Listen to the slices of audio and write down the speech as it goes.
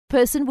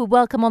person we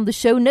welcome on the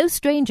show, no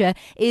stranger,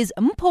 is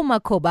Mpho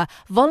Makhoba,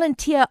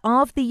 Volunteer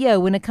of the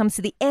Year when it comes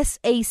to the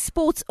SA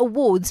Sports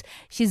Awards.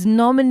 She's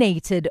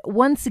nominated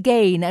once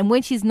again, and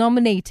when she's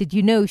nominated,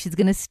 you know she's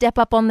going to step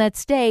up on that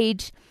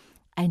stage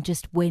and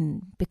just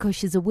win, because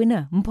she's a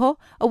winner. Mpho,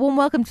 a warm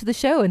welcome to the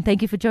show, and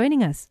thank you for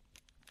joining us.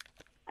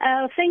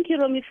 Thank you,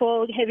 Romy,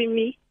 for having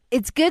me.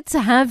 It's good to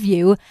have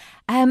you.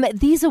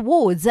 These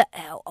awards,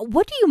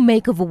 what do you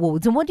make of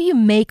awards, and what do you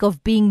make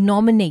of being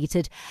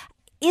nominated?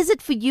 Is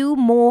it for you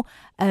more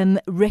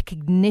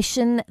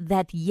recognition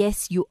that,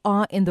 yes, you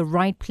are in the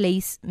right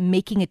place,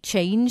 making a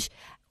change?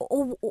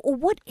 Or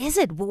what is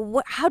it?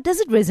 How does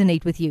it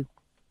resonate with you?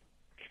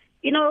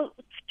 You know,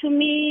 to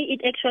me,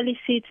 it actually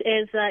sits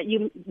as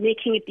you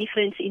making a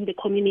difference in the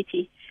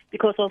community,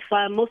 because of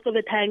most of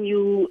the time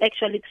you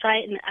actually try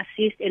and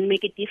assist and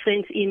make a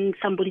difference in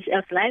somebody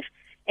else's life,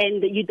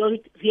 and you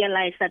don't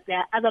realize that there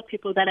are other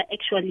people that are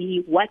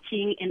actually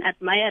watching and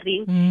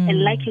admiring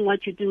and liking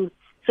what you do.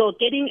 So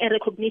getting a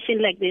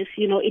recognition like this,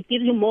 you know, it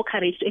gives you more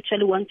courage to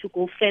actually want to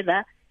go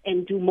further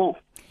and do more.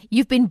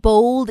 You've been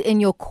bold in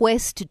your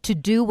quest to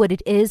do what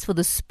it is for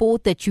the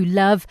sport that you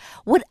love.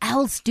 What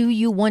else do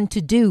you want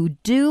to do?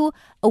 Do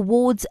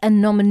awards and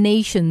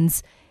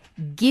nominations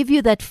give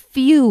you that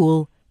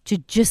fuel to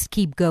just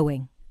keep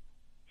going?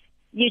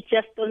 You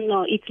just don't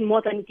know. It's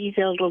more than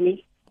diesel,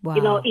 Romy. Wow.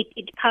 You know,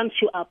 it pumps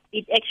you up.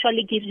 It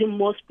actually gives you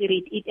more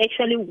spirit. It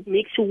actually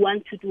makes you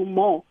want to do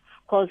more,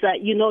 because,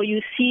 you know,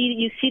 you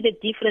see the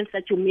difference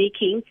that you're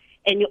making,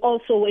 and you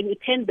also, when you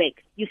turn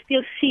back, you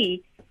still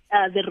see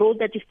the road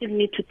that you still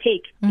need to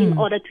take in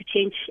order to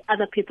change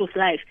other people's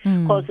lives.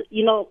 Because,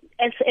 you know,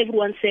 as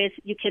everyone says,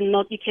 you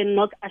cannot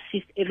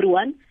assist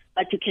everyone,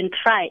 but you can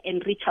try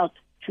and reach out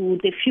to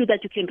the few that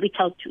you can reach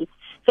out to.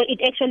 So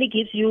it actually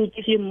gives you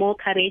more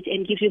courage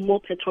and gives you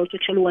more petrol to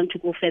actually want to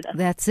go further.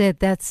 That's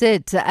it.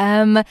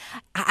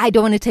 I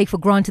don't want to take for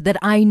granted that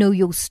I know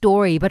your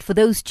story, but for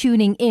those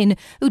tuning in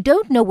who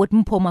don't know what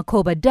Mpho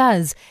Makhoba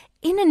does,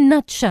 in a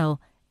nutshell,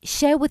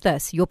 share with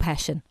us your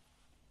passion.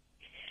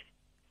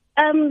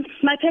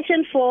 My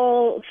passion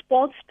for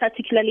sports,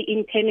 particularly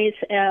in tennis,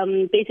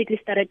 basically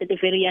started at a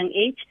very young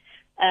age.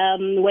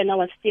 When I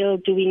was still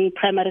doing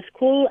primary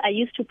school, I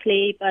used to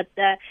play, but,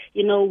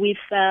 you know, with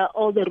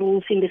all the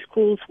rules in the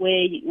schools where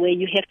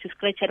you have to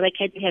scratch a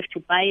racket, you have to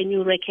buy a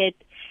new racket.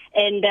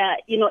 And,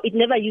 you know, it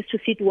never used to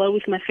sit well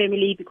with my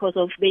family because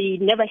of they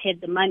never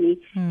had the money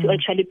to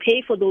actually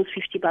pay for those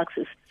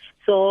 $50.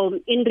 So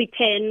in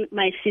return,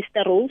 my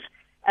sister Rose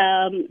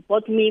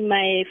bought me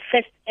my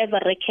first ever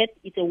racket.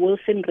 It's a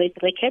Wilson red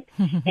racket,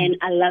 and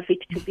I love it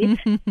to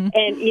bits.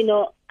 And, you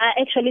know, I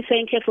actually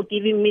thank her for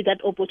giving me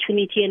that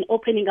opportunity and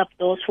opening up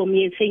doors for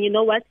me and saying, you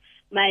know what,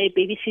 my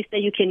baby sister,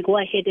 you can go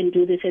ahead and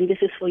do this, and this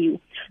is for you.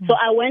 So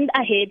I went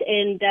ahead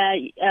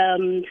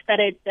and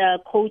started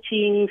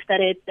coaching,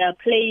 started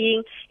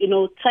playing, you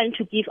know, trying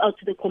to give out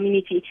to the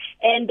community.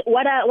 And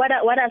what I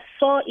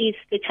saw is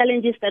the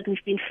challenges that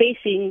we've been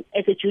facing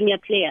as a junior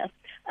player.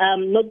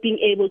 Not being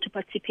able to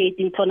participate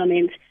in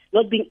tournaments,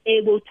 not being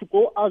able to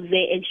go out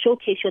there and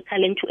showcase your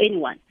talent to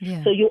anyone.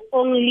 Yeah. So you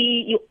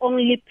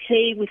only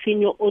play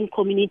within your own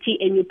community,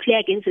 and you play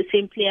against the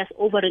same players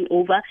over and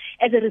over.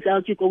 As a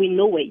result, you go in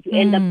nowhere. You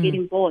end up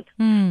getting bored.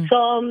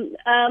 So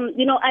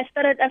you know, I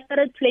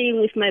started playing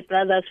with my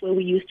brothers, where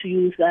we used to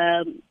use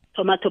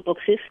tomato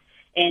boxes,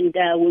 and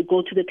we'll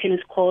go to the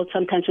tennis court.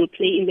 Sometimes we'll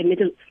play in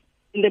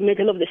the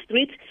middle of the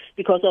street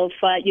because of,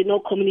 you know,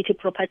 community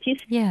properties.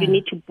 Yeah. You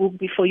need to book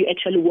before you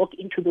actually walk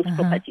into those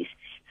properties.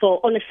 So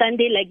on a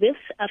Sunday like this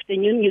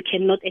afternoon, you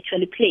cannot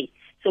actually play.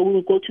 So we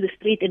will go to the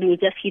street and we'll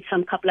just hit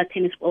some couple of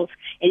tennis balls.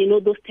 And, you know,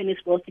 those tennis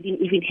balls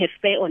didn't even have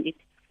fair on it.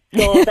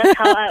 So that's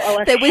how I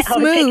was. They were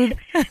smooth.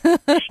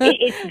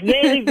 It's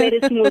very, very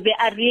smooth. They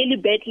are really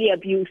badly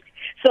abused.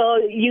 So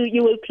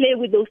you will play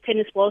with those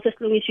tennis balls as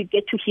long as you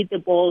get to hit the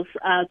balls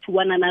to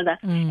one another.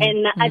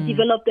 And I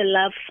developed a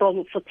love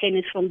for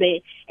tennis from there.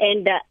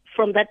 And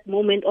from that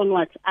moment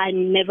onwards, I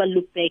never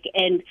looked back.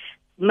 And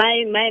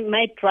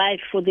my drive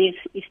for this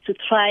is to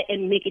try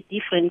and make a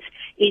difference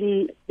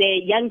in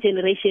the young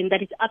generation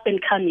that is up and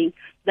coming,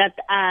 that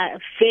are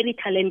very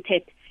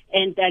talented,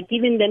 and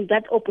giving them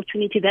that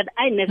opportunity that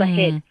I never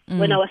had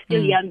when I was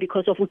still young,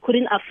 because of they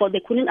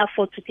couldn't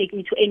afford to take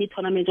me to any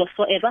tournament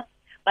whatsoever.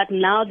 But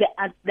now there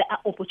are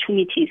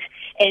opportunities,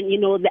 and, you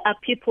know, there are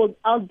people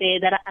out there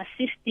that are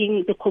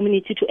assisting the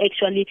community to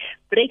actually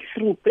break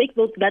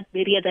that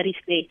barrier that is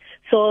there.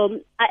 So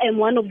I am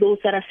one of those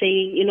that are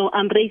saying, you know,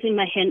 I'm raising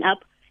my hand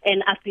up,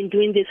 and I've been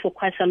doing this for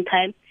quite some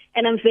time.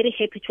 And I'm very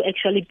happy to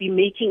actually be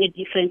making a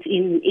difference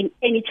in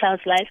any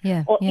child's life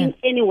in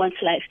anyone's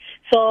life.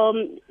 So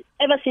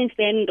ever since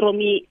then,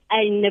 Romy,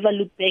 I never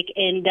looked back.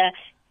 And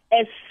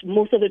as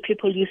most of the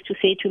people used to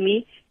say to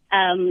me,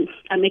 I'm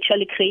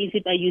actually crazy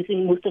by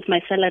using most of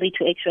my salary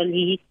to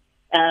actually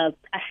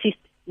assist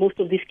most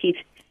of these kids.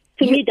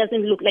 To me, it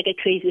doesn't look like a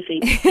crazy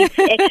thing.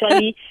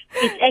 It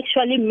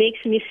actually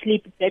makes me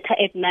sleep better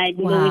at night,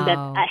 knowing that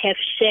I have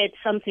shared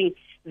something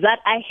that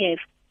I have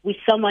with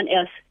someone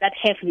else that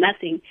have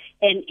nothing,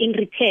 and in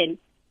return,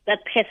 that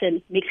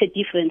person makes a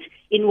difference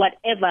in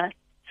whatever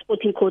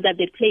sporting code that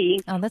they're playing,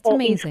 that's or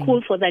amazing. in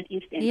school for that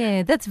instance.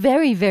 Yeah, that's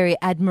very, very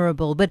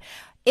admirable. But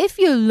if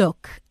you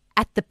look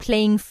at the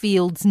playing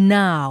fields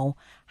now,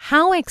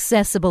 how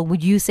accessible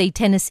would you say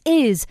tennis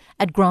is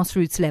at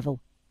grassroots level?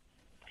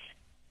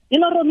 You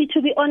know, Romy,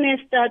 to be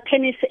honest,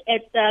 tennis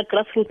at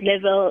grassroots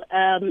level,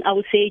 I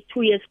would say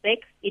 2 years back,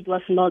 it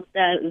was not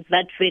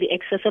that very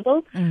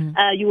accessible.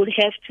 You would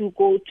have to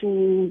go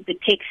to the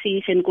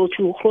taxis and go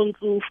to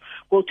Groenkloof,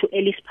 go to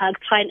Ellis Park,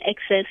 try and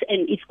access,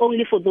 and it's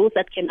only for those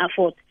that can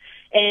afford.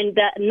 And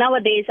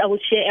nowadays, I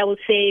would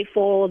say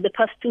for the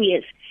past 2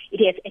 years, it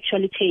has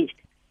actually changed.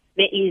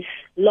 There is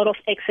a lot of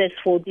access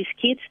for these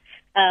kids.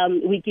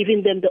 We're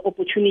giving them the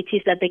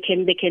opportunities that they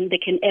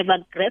can ever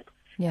grab.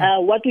 Yeah.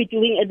 What we're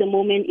doing at the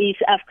moment is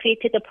I've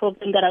created a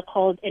program that I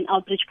called an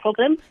outreach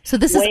program. So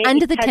this is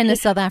under the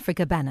Tennis South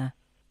Africa banner?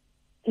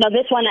 Now,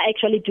 this one I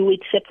actually do it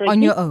separately.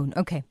 On your own,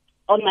 okay.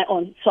 On my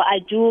own. So I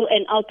do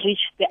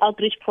the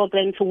outreach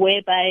program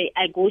whereby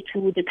I go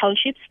to the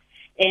townships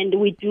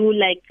and we do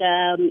like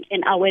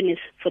an awareness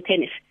for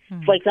tennis.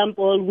 For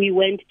example, we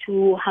went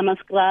to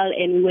Hammanskraal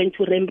and we went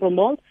to Rainbow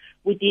Mall.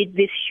 We did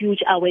this huge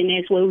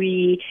awareness where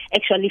we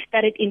actually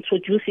started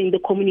introducing the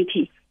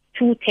community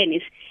to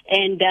tennis,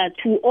 and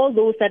to all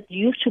those that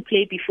used to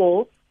play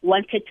before,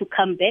 wanted to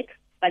come back,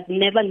 but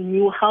never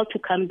knew how to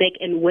come back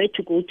and where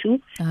to go to.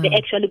 They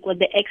actually got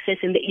the access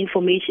and the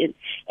information.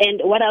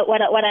 And what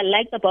I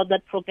liked about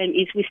that program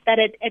is we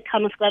started at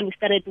Hammanskraal, we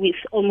started with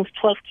almost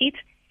 12 kids,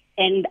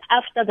 and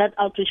after that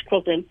outreach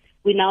program,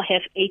 we now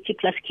have 80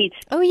 plus kids.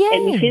 Oh, yeah.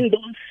 And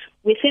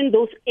within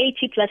those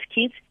 80 plus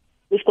kids,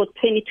 we've got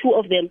 22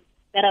 of them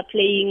that are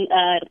playing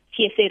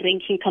TSA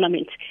ranking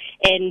tournaments.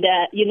 And,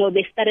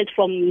 they started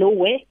from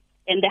nowhere,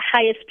 and the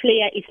highest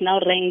player is now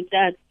ranked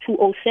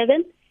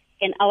 207,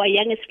 and our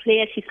youngest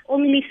player, she's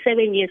only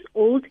 7 years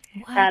old,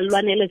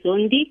 Lwanele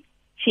Zondi.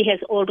 She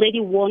has already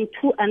won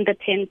 2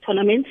 under-10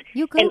 tournaments,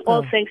 and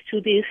all thanks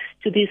to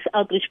these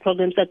outreach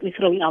programs that we're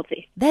throwing out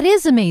there. That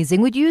is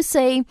amazing. Would you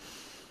say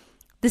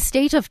the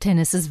state of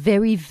tennis is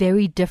very,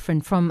 very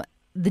different from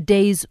the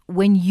days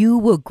when you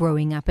were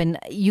growing up and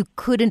you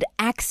couldn't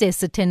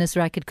access a tennis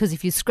racket because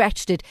if you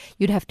scratched it,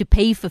 you'd have to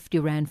pay 50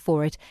 Rand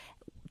for it?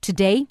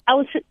 Today? I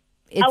would say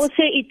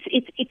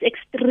it's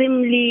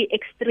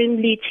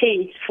extremely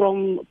changed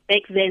from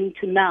back then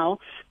to now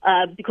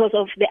because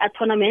of the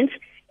tournaments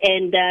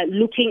and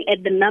looking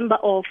at the number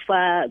of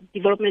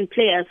development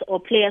players or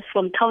players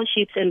from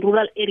townships and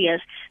rural areas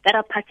that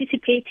are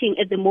participating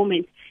at the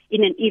moment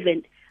in an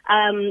event.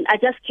 I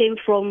just came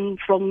from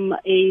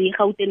a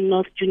Gauteng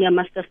North Junior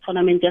Masters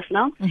tournament just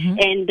now.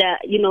 And,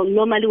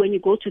 normally when you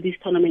go to these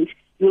tournaments,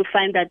 you will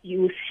find that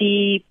you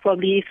see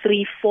probably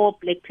 3-4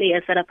 black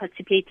players that are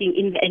participating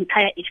in the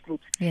entire age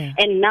groups. Yeah.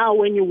 And now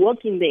when you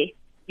walk in there,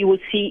 you will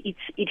see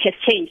it has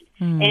changed.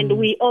 And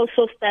we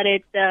also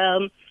started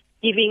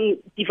giving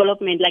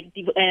development, like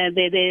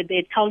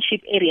the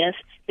township areas,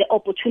 the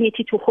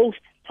opportunity to host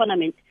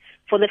tournaments.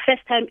 For the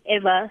first time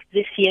ever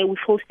this year, we've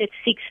hosted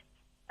 6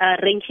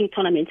 ranking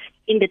tournaments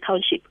in the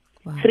township.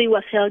 Wow. 3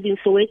 was held in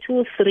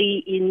Soweto,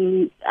 3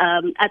 in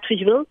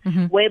Atteridgeville,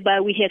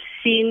 whereby we have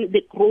seen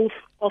the growth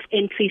of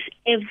entries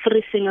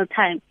every single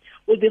time.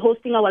 We'll be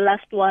hosting our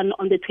last one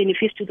on the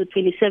 25th to the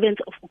 27th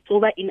of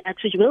October in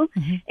Atteridgeville,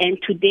 and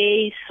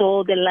today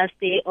saw the last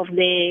day of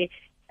the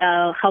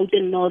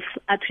Gauteng North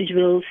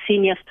Atteridgeville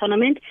Seniors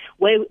Tournament,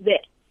 where the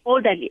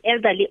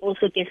elderly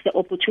also gets the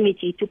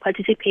opportunity to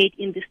participate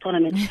in this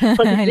tournament.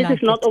 Because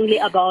it's not only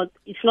about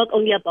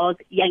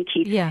young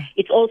kids. Yeah.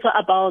 It's also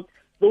about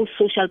those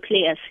social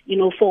players,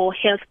 for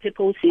health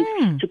purposes,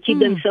 to keep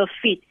themselves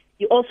fit.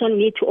 You also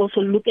need to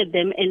also look at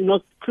them and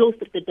not close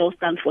the doors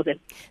down for them.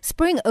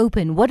 Spring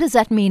Open, what does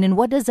that mean and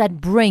what does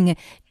that bring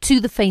to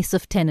the face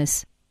of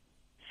tennis?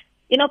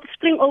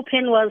 Spring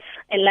Open was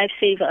a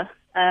lifesaver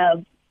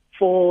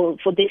for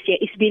this year.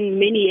 It's been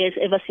many years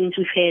ever since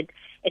we've had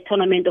a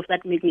tournament of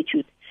that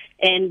magnitude.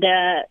 And,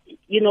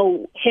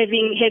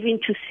 having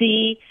to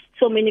see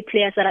so many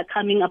players that are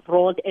coming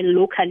abroad and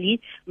locally,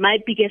 my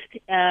biggest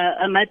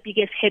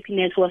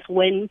happiness was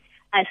when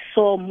I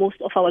saw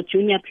most of our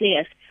junior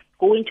players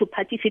going to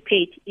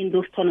participate in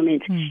those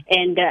tournaments.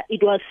 And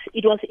it was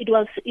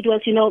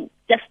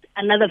just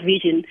another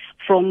vision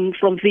from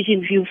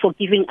Vision View for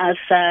giving us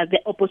the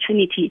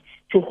opportunity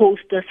to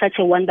host such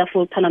a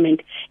wonderful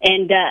tournament.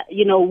 And,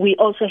 we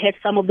also had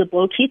some of the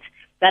ball kids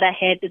that I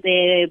had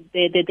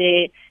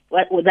the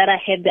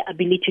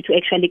ability to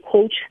actually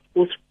coach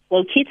those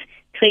ball kids,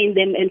 train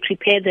them and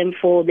prepare them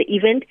for the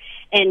event.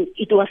 And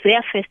it was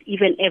their first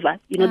event ever.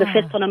 The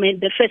first tournament,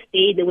 the first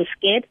day they were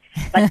scared,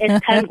 but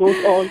as time goes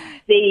on,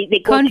 they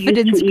got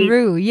confidence used to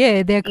grew. It.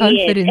 Yeah, their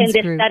confidence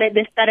grew.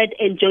 They started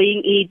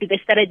enjoying it. They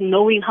started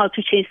knowing how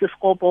to change the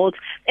scoreboards.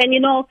 And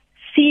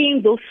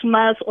seeing those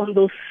smiles on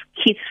those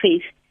kids'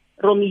 face,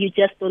 Romy, you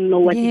just don't know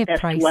what it does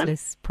to one.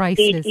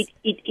 Priceless.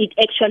 It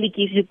actually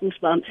gives you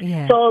goosebumps.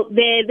 Yeah. So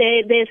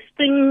the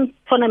spring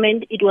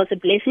tournament, it was a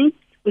blessing.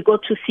 We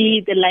got to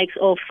see the likes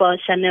of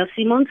Chanel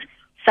Simmons,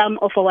 some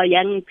of our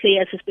young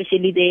players,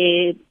 especially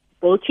the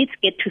football kids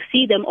get to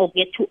see them or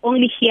get to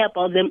only hear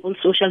about them on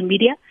social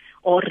media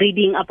or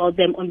reading about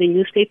them on the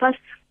newspapers,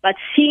 but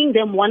seeing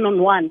them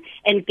one-on-one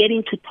and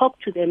getting to talk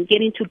to them,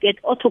 getting to get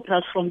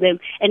autographs from them,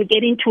 and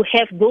getting to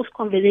have those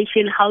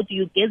conversations, how do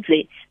you get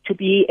there to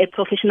be a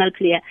professional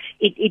player,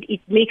 it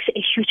makes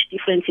a huge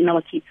difference in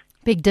our kids.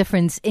 Big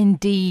difference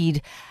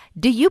indeed.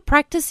 Do you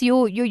practice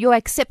your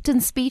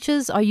acceptance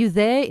speeches? Are you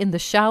there in the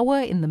shower,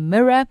 in the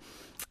mirror,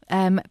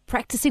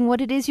 practicing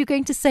what it is you're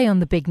going to say on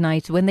the big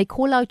night when they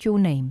call out your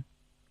name?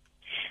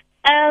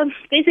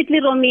 Basically,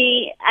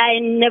 Romy, I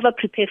never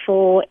prepare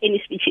for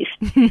any speeches.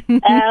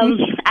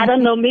 I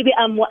don't know. Maybe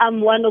I'm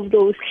one of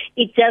those.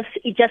 It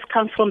just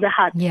comes from the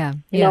heart. Yeah.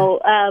 You know,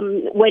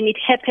 when it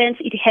happens,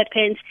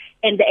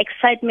 and the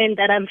excitement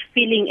that I'm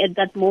feeling at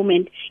that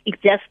moment, it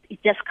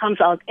just comes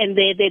out, and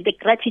the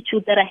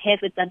gratitude that I have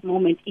at that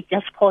moment, it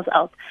just pours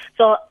out.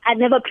 So I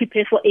never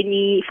prepare for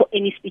any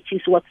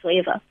speeches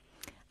whatsoever.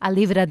 I'll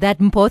leave it at that,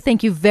 Mpho.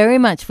 Thank you very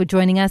much for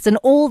joining us, and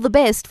all the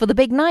best for the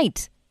big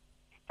night.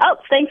 Oh,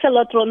 thanks a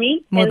lot,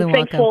 Romy. More and than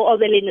thanks welcome. for all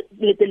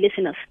the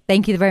listeners.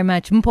 Thank you very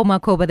much. Mpho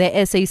Makhoba,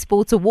 the SA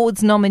Sports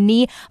Awards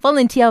nominee,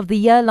 Volunteer of the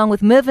Year, along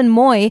with Mervyn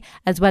Moy,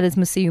 as well as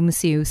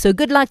Masiu. So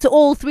good luck to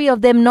all three of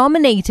them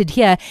nominated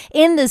here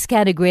in this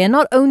category. And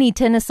not only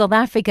Tennis South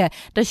Africa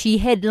does she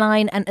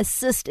headline and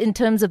assist in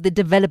terms of the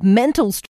developmental